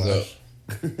 follow That's what's Slash.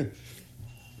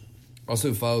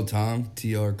 Also follow Tom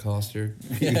TR Coster.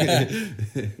 I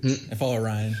follow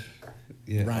Ryan.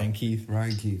 Yeah, Ryan Keith.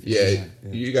 Ryan Keith. Yeah,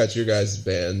 you got your guys'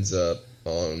 bands up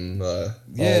on all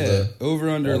Yeah, the Over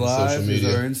Under all the Live social is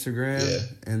media. our Instagram,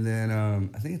 Yeah. and then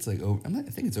I think it's like I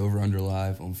think it's Over Under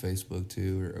Live on Facebook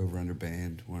too, or Over Under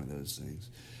Band, one of those things.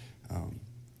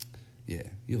 Yeah,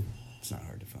 it's not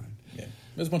hard to find. Yeah.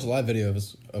 There's a bunch of live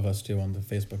videos of us too on the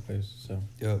Facebook page. So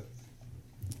Yep.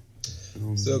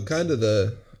 So kind of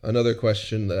another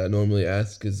question that I normally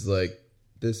ask is like,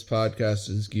 this podcast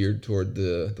is geared toward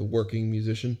the working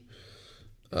musician.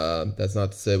 That's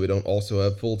not to say we don't also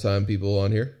have full-time people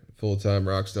on here, full-time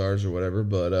rock stars or whatever,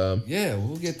 but Yeah,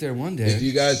 we'll get there one day. if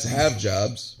you guys have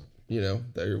jobs,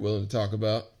 that you're willing to talk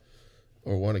about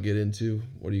or want to get into,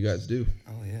 what do you guys do?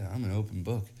 Oh yeah, I'm an open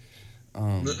book.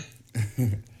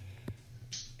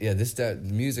 Yeah, the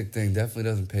music thing definitely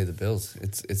doesn't pay the bills.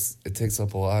 It takes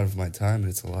up a lot of my time and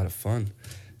it's a lot of fun.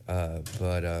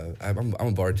 But I'm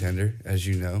a bartender, as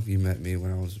you know. You met me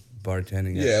when I was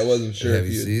bartending. Yeah, I wasn't sure if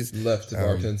Heavy you Seas. left to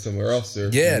bartend somewhere else or.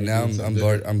 Yeah, if you now were doing I'm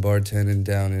something different. bartending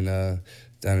down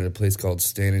at a place called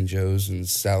Stan and Joe's in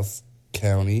South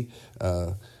County.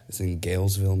 It's in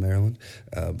Galesville, Maryland.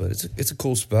 But it's a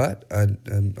cool spot.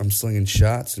 I'm slinging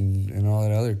shots and all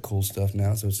that other cool stuff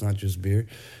now, so it's not just beer.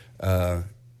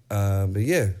 But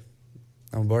yeah,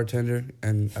 I'm a bartender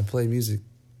and I play music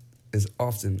as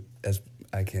often as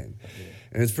I can.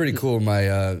 And it's pretty cool. My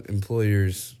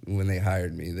employers, when they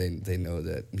hired me, they know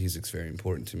that music's very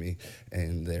important to me,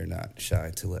 and they're not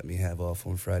shy to let me have off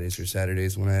on Fridays or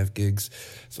Saturdays when I have gigs,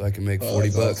 so I can make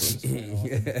 $40 that's bucks.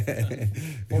 awesome.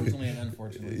 fortunately and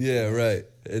unfortunately. Yeah, right.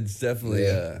 It's definitely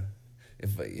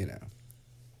if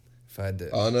I had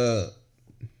to. On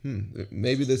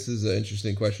maybe this is an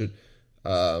interesting question.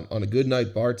 On a good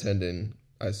night bartending,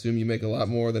 I assume you make a lot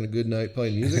more than a good night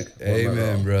playing music? Or am I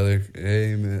Amen, wrong? brother.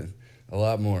 Amen. A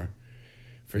lot more,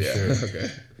 for Yeah, sure. okay.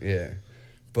 Yeah,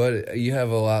 but you have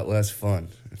a lot less fun,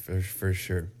 for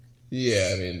sure.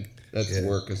 Yeah, I mean, that's Yeah.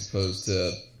 work as opposed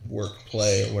to work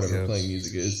play or whatever Yeah. playing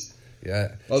music is.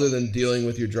 Yeah, Other than dealing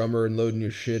with your drummer and loading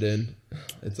your shit in,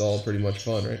 it's all pretty much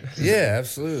fun, right? yeah,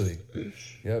 absolutely.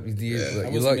 Yep. I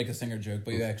was to make a singer joke,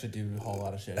 but you actually do a whole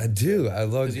lot of shit. I do. I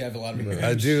love. Because you have a lot of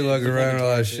I do lug around a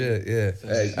lot of shit. Yeah.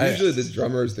 Hey, usually the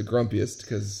drummer is the grumpiest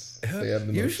because they have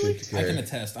the most Usually? shit to I carry. can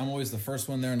attest. I'm always the first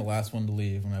one there and the last one to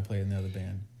leave when I play in the other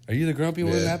band. Are you the grumpy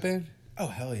one in Yeah. that band? Oh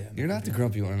hell yeah! You're not the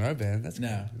grumpy one in our band. That's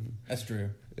No, that's true.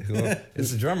 Well,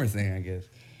 it's a drummer thing, I guess.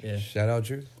 Yeah, Shout out,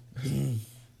 Drew.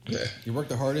 Yeah. you work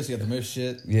the hardest. You have the most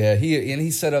shit. Yeah,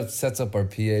 he sets up our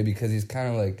PA because he's kind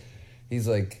of like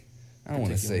I don't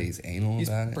want to say he's anal He's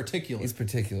about it. particular. He's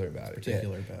particular about it.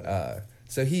 Particular yeah. about it.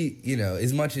 So he,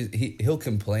 as much as he'll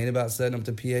complain about setting up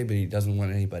the PA, but he doesn't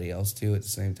want anybody else to at the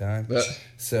same time. But-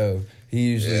 So he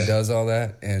usually Yeah. does all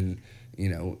that, and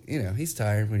he's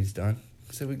tired when he's done.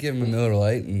 So we give him a Miller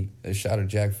Lite and a shot of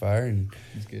Jack Fire, and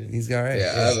He's good. he's all right.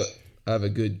 Yeah, I have a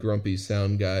good grumpy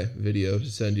sound guy video to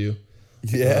send you.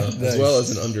 Yeah, As nice. well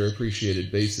as an underappreciated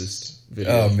bassist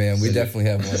video. Oh man, we Send you. definitely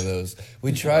have one of those.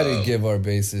 We try to give our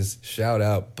bassist shout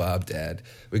out Bob Dad.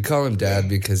 We call him Dad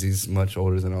because he's much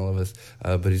older than all of us,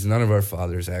 but he's none of our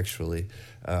fathers actually.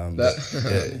 But,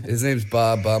 yeah, his name's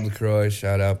Bob LaCroix.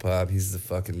 Shout out Bob. He's the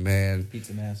fucking man.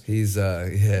 Pizza mask. He's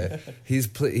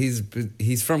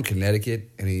he's from Connecticut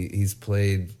and he's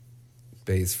played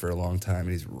bass for a long time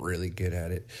and he's really good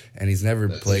at it. And he's never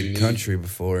That's what you played need. country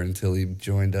before until he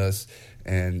joined us.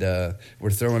 And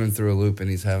we're throwing him through a loop and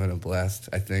he's having a blast,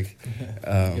 I think.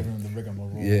 Give him the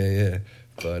rigmarole. Yeah.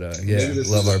 But Maybe this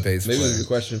love is our bass Maybe player. this is a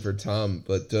question for Tom,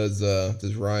 but does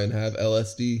Ryan have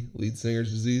LSD, lead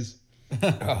singer's disease?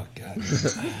 Oh God. What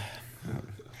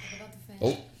about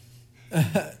the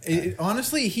fan? Oh,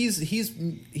 Honestly,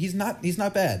 he's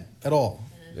not bad at all.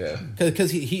 yeah.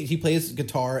 Because he plays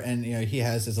guitar and he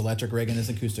has his electric rig and his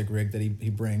acoustic rig that he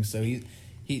brings. So he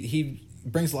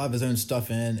brings a lot of his own stuff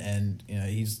in, and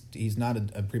he's not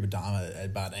a prima donna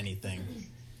about anything.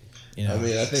 I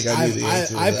mean, I think I knew the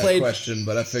answer to that question,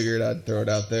 but I figured I'd throw it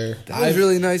out there. That was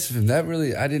really nice of him. I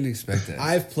didn't expect that.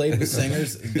 I've played with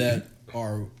singers that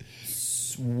are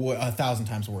 1,000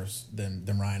 times worse than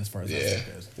Ryan as far as that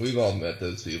stuff goes. We've all met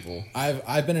those people.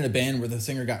 I've been in a band where the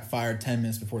singer got fired 10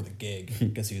 minutes before the gig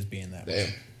because he was being that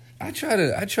way. I try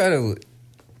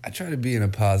to be in a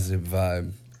positive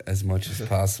vibe as much as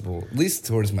possible, at least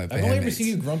towards my bandmates. I've only ever seen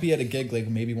you grumpy at a gig like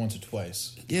maybe once or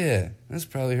twice. Yeah, that's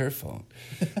probably her fault.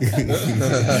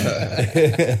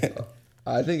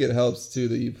 I think it helps too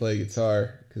that you play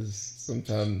guitar because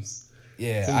sometimes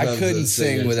I couldn't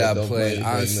sing without playing.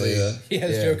 Honestly, he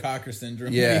has Joe Cocker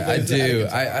syndrome. Yeah, I do.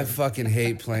 I fucking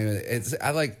hate playing with it.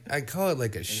 I call it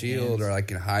like a shield, or I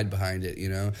can hide behind it.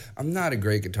 I'm not a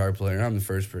great guitar player. I'm the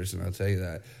first person, I'll tell you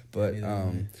that. But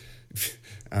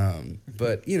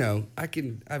but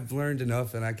I've learned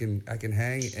enough, and I can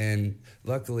hang. And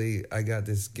luckily, I got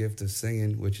this gift of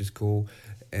singing, which is cool.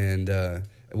 And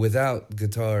without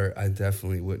guitar, I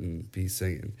definitely wouldn't be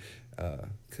singing.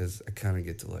 Because I kind of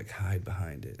get to hide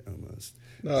behind it almost.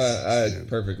 No, I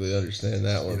perfectly understand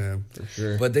that one, for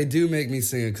sure. But they do make me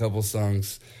sing a couple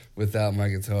songs without my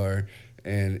guitar,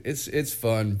 and it's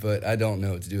fun. But I don't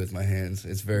know what to do with my hands.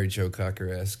 It's very Joe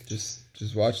Cocker-esque.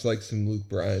 Just watch some Luke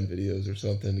Bryan videos or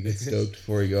something to get stoked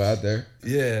before you go out there.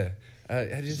 Yeah,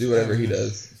 I just do whatever he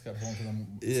does. Got home for them.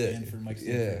 Stanford, Mike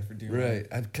Stanford for doing right.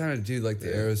 I kind of do the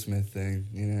Aerosmith thing,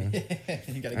 You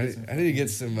gotta get I need to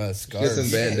get some scarves. Get some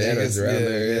bandanas around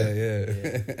there.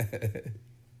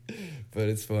 Yeah. But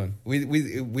it's fun.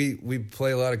 We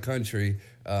play a lot of country,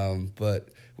 but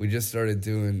we just started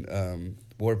doing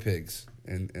War Pigs,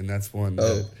 and that's one.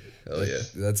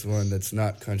 That's one that's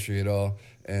not country at all,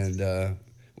 and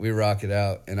we rock it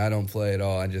out. And I don't play at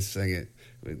all. I just sing it.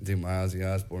 We do my Ozzy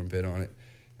Osbourne bit on it.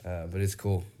 But it's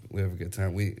cool. We have a good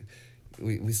time. We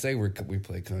say we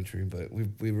play country, but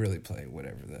we really play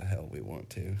whatever the hell we want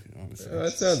to. Honestly,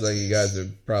 it sounds like you guys are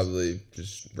probably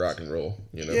just rock and roll.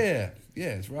 Yeah,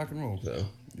 it's rock and roll. So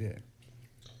yeah,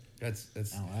 that's.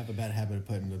 I have a bad habit of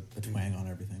putting a twang on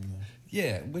everything, though.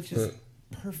 Yeah, which is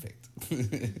perfect.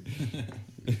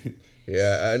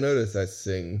 Yeah, I notice I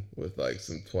sing with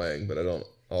some twang, but I don't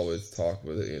always talk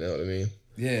with it. You know what I mean?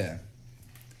 Yeah.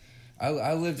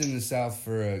 I lived in the South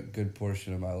for a good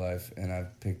portion of my life, and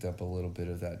I've picked up a little bit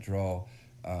of that drawl,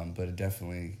 but it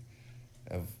definitely,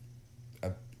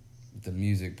 the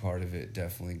music part of it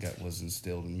definitely was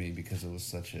instilled in me because it was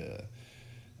such a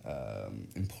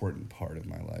important part of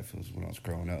my life. It was when I was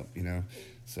growing up,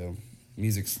 So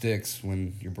music sticks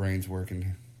when your brain's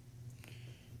working.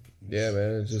 Yeah,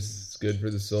 man, it's good for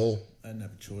the soul. I didn't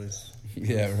have a choice.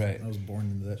 Yeah, right. I was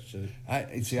born into that shit.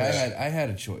 I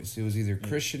had a choice. It was either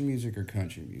Christian music or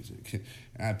country music.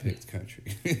 I picked country.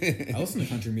 I listened to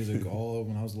country music all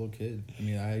when I was a little kid. I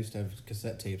mean, I used to have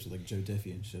cassette tapes with Joe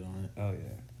Diffie and shit on it. Oh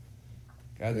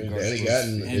yeah. Danny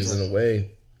Gatton is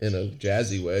in a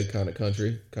jazzy way, kind of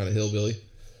country, kind of hillbilly.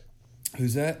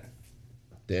 Who's that?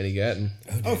 Danny Gatton.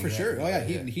 Oh, for sure. Oh yeah,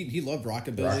 he loved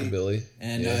rockabilly.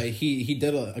 And he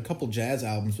did a couple jazz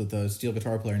albums with a steel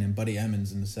guitar player named Buddy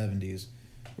Emmons in the 70s,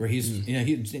 where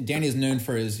Danny is known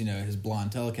for his his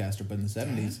blonde Telecaster, but in the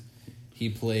 70s he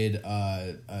played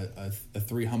a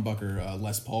 3-humbucker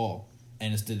Les Paul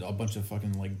and just did a bunch of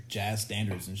fucking jazz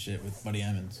standards and shit with Buddy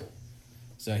Emmons.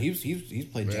 So he's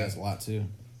played jazz a lot too.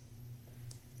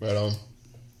 Right on.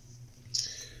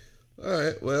 All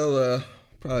right, well.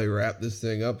 Probably wrap this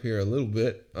thing up here a little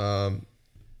bit. Got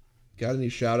any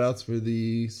shout outs for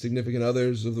the significant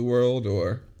others of the world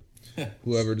or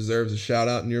whoever deserves a shout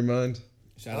out in your mind?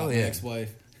 Shout out to my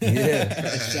ex-wife. Yeah.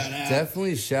 Shout out.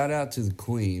 Definitely shout out to the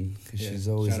Queen. Cause she's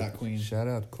always, shout out Queen. Shout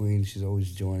out Queen. She's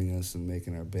always joining us and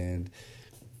making our band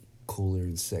cooler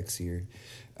and sexier.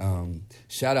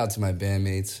 Shout out to my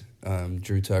bandmates.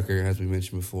 Drew Tucker, as we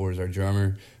mentioned before, is our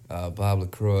drummer. Bob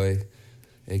LaCroix,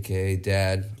 a.k.a.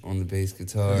 Dad, on the bass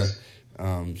guitar.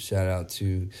 Shout out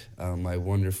to my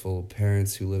wonderful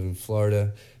parents who live in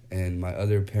Florida and my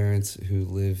other parents who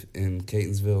live in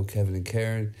Catonsville, Kevin and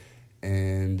Karen.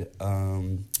 And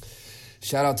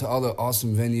shout out to all the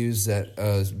awesome venues that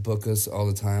book us all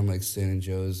the time, like Stan and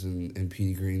Joe's and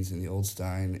Petey Green's and the Old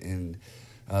Stein and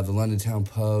the London Town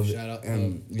Pub. Shout out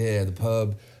and the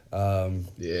pub.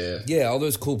 All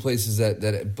those cool places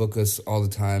that book us all the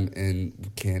time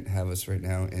and can't have us right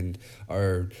now and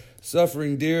are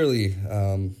suffering dearly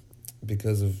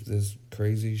because of this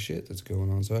crazy shit that's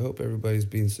going on. So I hope everybody's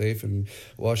being safe and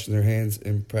washing their hands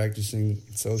and practicing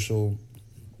social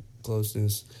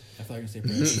closeness. I thought you were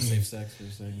going to say practicing safe sex for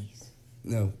a second.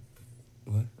 No.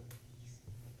 What?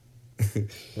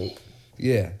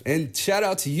 Yeah, and shout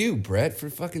out to you, Brett, for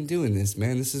fucking doing this,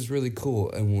 man. This is really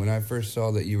cool. And when I first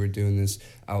saw that you were doing this,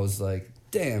 I was like,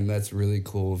 damn, that's really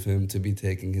cool of him to be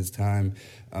taking his time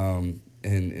and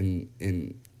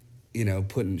you know,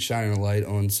 shining a light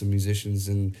on some musicians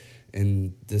in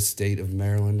the state of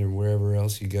Maryland or wherever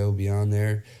else you go beyond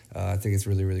there. I think it's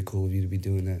really, really cool of you to be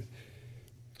doing that.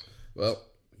 Well,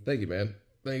 thank you, man.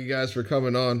 Thank you guys for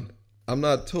coming on. I'm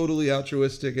not totally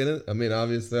altruistic in it. I mean,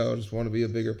 obviously, I just want to be a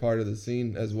bigger part of the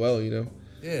scene as well, you know?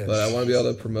 Yeah. But I want to be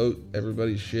able to promote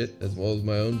everybody's shit as well as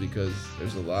my own, because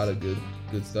there's a lot of good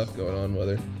stuff going on,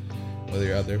 whether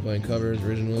you're out there playing covers,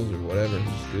 originals, or whatever,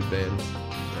 just good bands.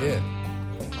 Yeah.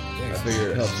 I figure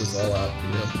it helps us all out,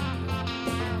 you know?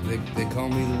 They call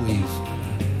me Louise.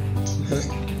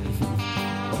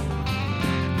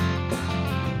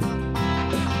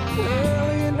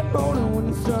 Early in the morning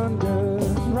when the sun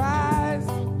does rise,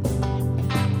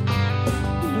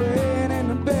 laying in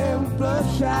the bed with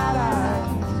bloodshot eyes.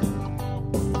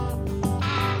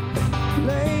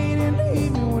 Late in the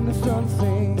evening when the sun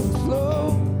sinks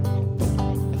low,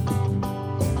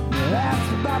 that's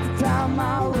about the time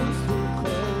my room's still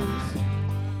closed.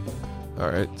 All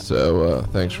right, so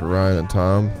thanks for Ryan and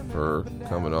Tom for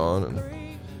coming on and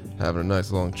having a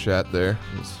nice long chat there.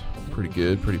 It was pretty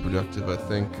good, pretty productive, I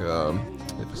think.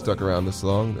 If you stuck around this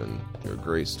long, then you're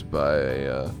graced by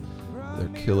their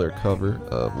killer cover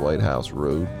of White House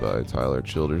Road by Tyler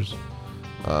Childers.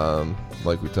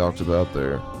 Like we talked about,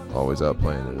 they're always out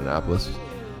playing in Annapolis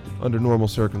under normal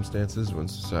circumstances when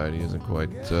society isn't quite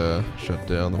shut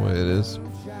down the way it is.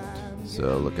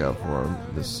 So look out for them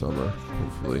this summer,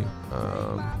 hopefully.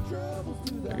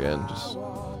 Again, just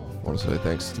want to say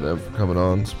thanks to them for coming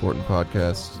on, supporting the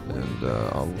podcast, and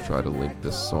I'll try to link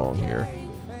this song here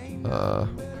to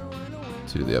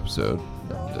the episode,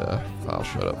 and I'll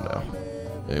shut up now.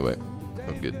 Anyway,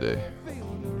 have a good day.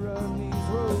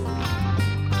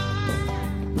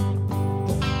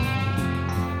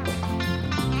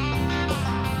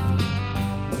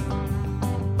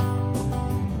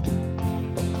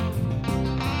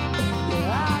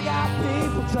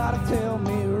 Try to tell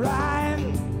me,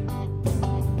 Ryan,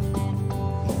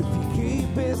 if you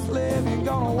keep this living, you're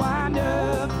gonna wind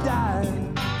up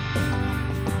dying.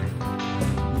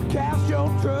 You cast your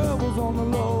troubles on the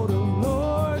Lord of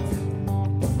Lords,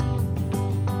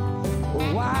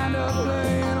 or wind up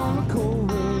laying on the cold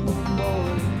room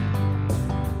board.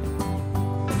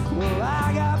 Well,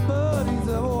 I got buddies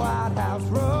of White House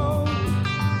Road,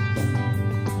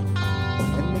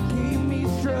 and they keep me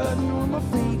strutting with my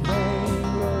feet hang.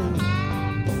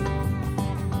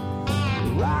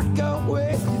 Rock up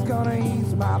whiskey's gonna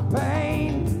ease my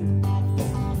pain,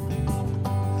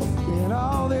 and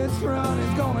all this run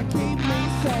is gonna keep me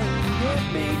sane. Get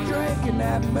me drinking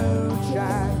that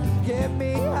moonshine, get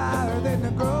me higher than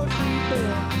the grocery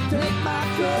bill. Take my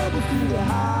troubles to the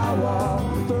high wall,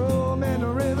 throw them in the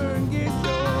river and get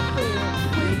your fill.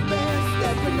 We've been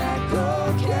stepping that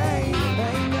cocaine,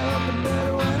 hang up the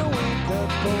middle when the wind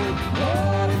cuts cold.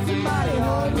 Lord, it's a mighty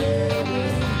hard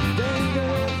living,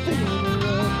 dangerous feeling.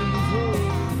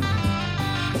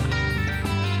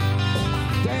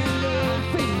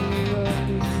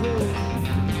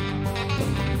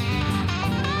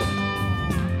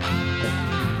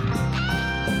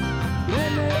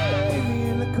 When they lay me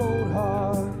in the cold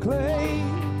hard clay,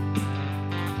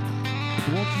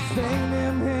 won't you sing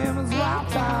them hymns while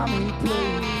Tommy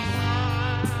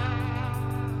plays?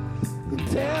 And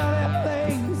tell them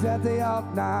ladies that they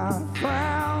ought not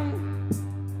frown,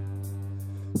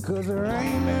 'cause there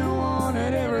ain't been one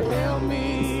that ever held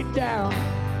me down.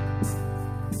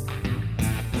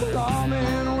 All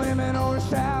men, women, or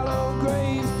shallow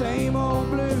graves, same old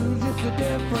blues, just a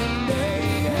different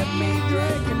day. Get me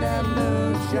drinking that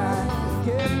moonshine,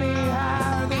 get me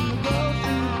higher than the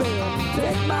grocery bill.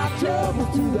 Take my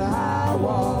troubles to the high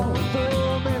wall,